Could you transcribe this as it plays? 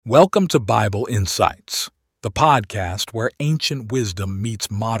Welcome to Bible Insights, the podcast where ancient wisdom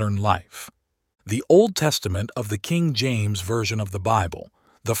meets modern life. The Old Testament of the King James Version of the Bible,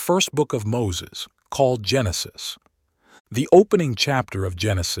 the first book of Moses, called Genesis. The opening chapter of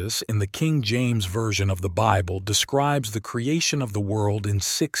Genesis in the King James Version of the Bible describes the creation of the world in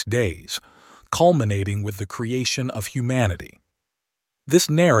 6 days, culminating with the creation of humanity.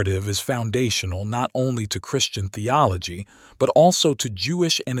 This narrative is foundational not only to Christian theology, but also to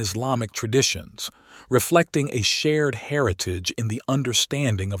Jewish and Islamic traditions, reflecting a shared heritage in the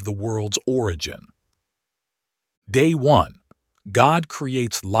understanding of the world's origin. Day 1. God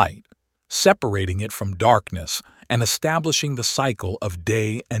creates light, separating it from darkness and establishing the cycle of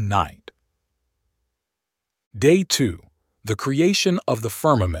day and night. Day 2. The creation of the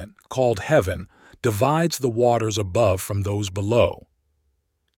firmament, called heaven, divides the waters above from those below.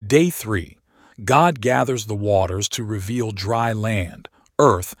 Day 3. God gathers the waters to reveal dry land,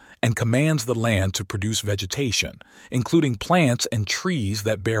 earth, and commands the land to produce vegetation, including plants and trees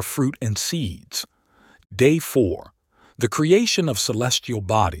that bear fruit and seeds. Day 4. The creation of celestial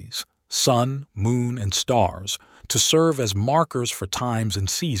bodies, sun, moon, and stars, to serve as markers for times and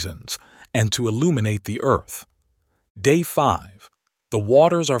seasons, and to illuminate the earth. Day 5. The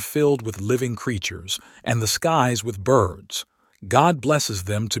waters are filled with living creatures, and the skies with birds. God blesses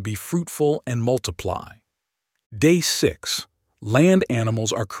them to be fruitful and multiply. Day 6. Land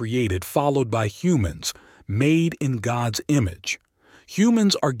animals are created, followed by humans, made in God's image.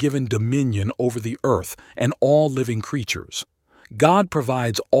 Humans are given dominion over the earth and all living creatures. God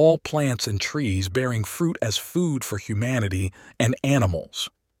provides all plants and trees bearing fruit as food for humanity and animals.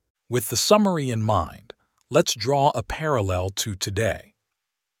 With the summary in mind, let's draw a parallel to today.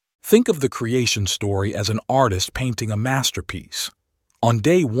 Think of the creation story as an artist painting a masterpiece. On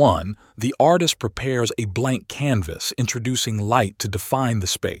day 1, the artist prepares a blank canvas, introducing light to define the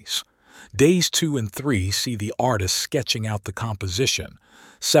space. Days 2 and 3 see the artist sketching out the composition,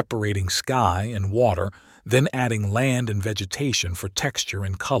 separating sky and water, then adding land and vegetation for texture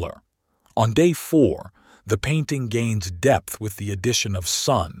and color. On day 4, the painting gains depth with the addition of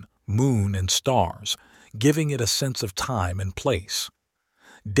sun, moon, and stars, giving it a sense of time and place.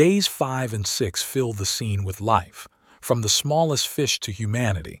 Days 5 and 6 fill the scene with life, from the smallest fish to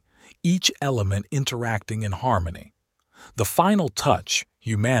humanity, each element interacting in harmony. The final touch,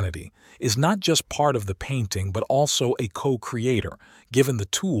 humanity, is not just part of the painting but also a co-creator, given the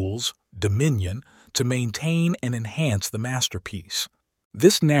tools, dominion, to maintain and enhance the masterpiece.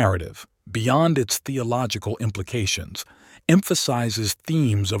 This narrative, beyond its theological implications, emphasizes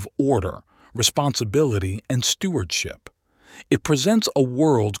themes of order, responsibility, and stewardship. It presents a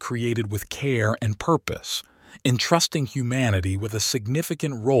world created with care and purpose, entrusting humanity with a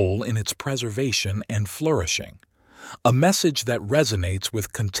significant role in its preservation and flourishing, a message that resonates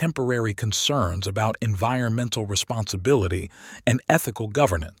with contemporary concerns about environmental responsibility and ethical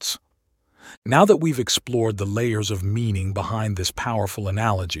governance. Now that we've explored the layers of meaning behind this powerful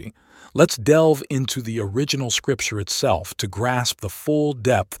analogy, let's delve into the original scripture itself to grasp the full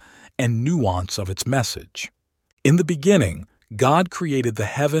depth and nuance of its message. In the beginning, God created the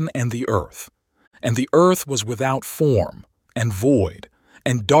heaven and the earth was without form and void,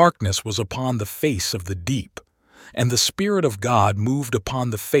 and darkness was upon the face of the deep, and the Spirit of God moved upon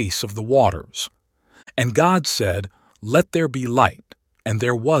the face of the waters. And God said, "Let there be light," and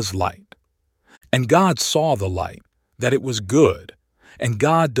there was light. And God saw the light, that it was good, and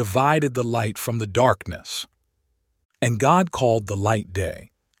God divided the light from the darkness. And God called the light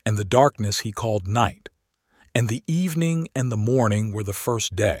day, and the darkness he called night. And the evening and the morning were the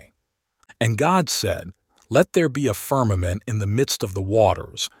first day. And God said, "Let there be a firmament in the midst of the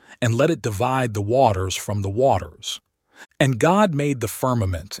waters, and let it divide the waters from the waters." And God made the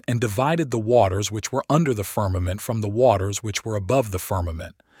firmament, and divided the waters which were under the firmament from the waters which were above the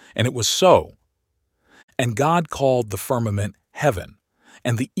firmament. And it was so. And God called the firmament heaven,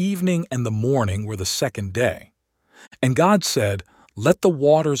 and the evening and the morning were the second day. And God said, "Let the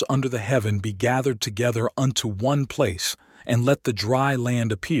waters under the heaven be gathered together unto one place, and let the dry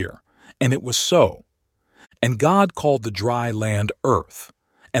land appear." And it was so. And God called the dry land earth,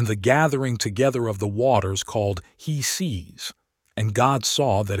 and the gathering together of the waters called he seas. And God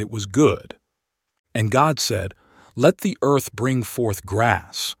saw that it was good. And God said, "Let the earth bring forth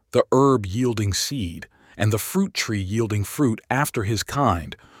grass, the herb yielding seed, and the fruit tree yielding fruit after his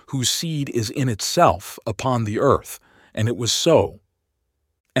kind, whose seed is in itself upon the earth." And it was so.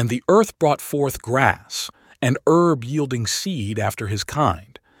 And the earth brought forth grass, and herb yielding seed after his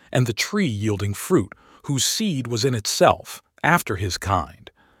kind, and the tree yielding fruit, whose seed was in itself, after his kind.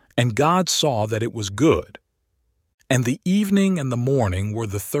 And God saw that it was good. And the evening and the morning were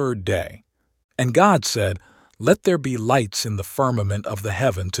the third day. And God said, "Let there be lights in the firmament of the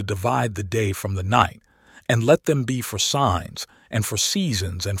heaven to divide the day from the night, and let them be for signs, and for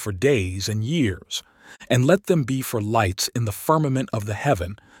seasons, and for days and years. And let them be for lights in the firmament of the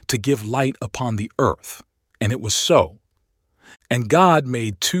heaven to give light upon the earth." And it was so. And God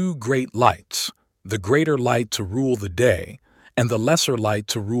made two great lights, the greater light to rule the day, and the lesser light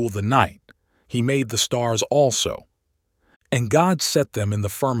to rule the night. He made the stars also. And God set them in the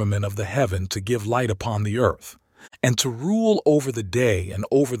firmament of the heaven to give light upon the earth, and to rule over the day and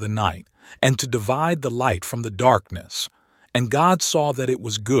over the night, and to divide the light from the darkness. And God saw that it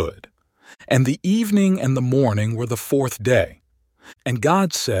was good. And the evening and the morning were the fourth day. And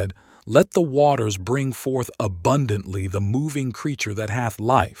God said, "Let the waters bring forth abundantly the moving creature that hath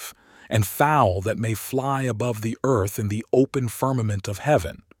life, and fowl that may fly above the earth in the open firmament of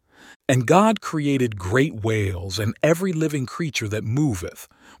heaven." And God created great whales and every living creature that moveth,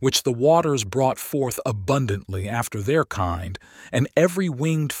 which the waters brought forth abundantly after their kind, and every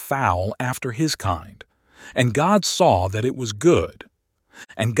winged fowl after his kind. And God saw that it was good.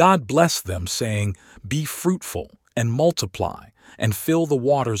 And God blessed them, saying, "Be fruitful, and multiply, and fill the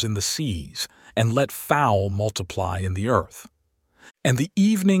waters in the seas, and let fowl multiply in the earth." And the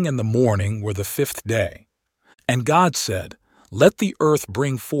evening and the morning were the fifth day. And God said, "Let the earth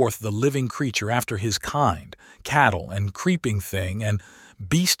bring forth the living creature after his kind, cattle, and creeping thing, and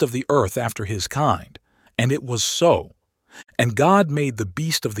beast of the earth after his kind." And it was so. And God made the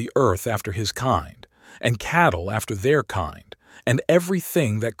beast of the earth after his kind, and cattle after their kind, and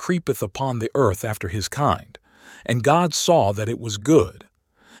everything that creepeth upon the earth after his kind. And God saw that it was good.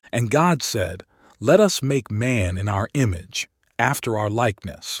 And God said, "Let us make man in our image, after our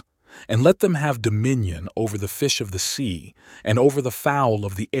likeness, and let them have dominion over the fish of the sea, and over the fowl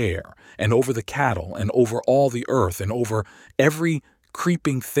of the air, and over the cattle, and over all the earth, and over every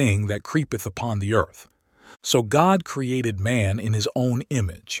creeping thing that creepeth upon the earth." So God created man in his own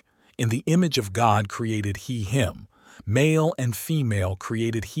image. In the image of God created he him. Male and female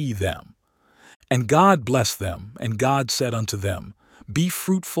created he them. And God blessed them, and God said unto them, "Be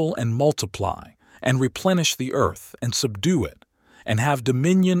fruitful and multiply, and replenish the earth, and subdue it, and have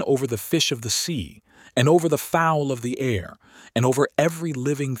dominion over the fish of the sea, and over the fowl of the air, and over every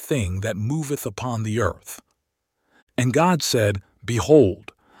living thing that moveth upon the earth." And God said,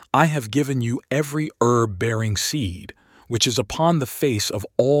 "Behold, I have given you every herb-bearing seed, which is upon the face of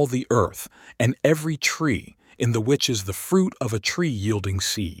all the earth, and every tree, in the which is the fruit of a tree yielding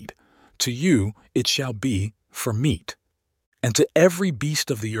seed. To you it shall be for meat. And to every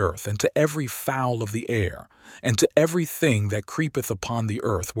beast of the earth, and to every fowl of the air, and to everything that creepeth upon the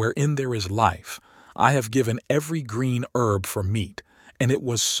earth wherein there is life, I have given every green herb for meat." And it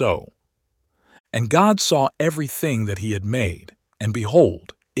was so. And God saw everything that he had made, and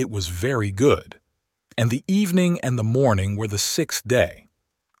behold, it was very good. And the evening and the morning were the sixth day.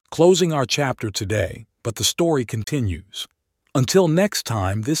 Closing our chapter today, but the story continues. Until next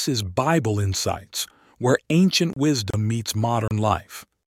time, this is Bible Insights, where ancient wisdom meets modern life.